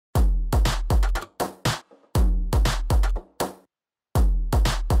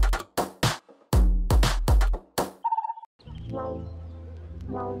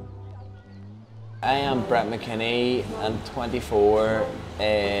I am Mckinney. I'm 24.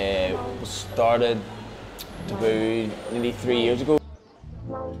 Started Taboo nearly 3 years ago.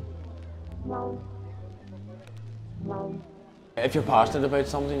 If you're passionate about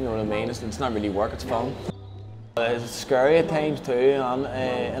something, you know what I mean, it's not really work, it's fun. It's scary at times too, and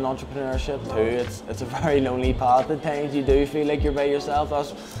in entrepreneurship too, it's a very lonely path at times. You do feel like you're by yourself.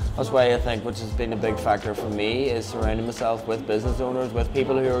 That's why I think, which has been a big factor for me, is surrounding myself with business owners, with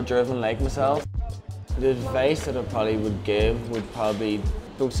people who are driven like myself. The advice that I probably would give would probably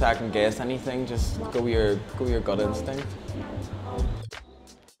don't second guess anything, just go with your gut instinct.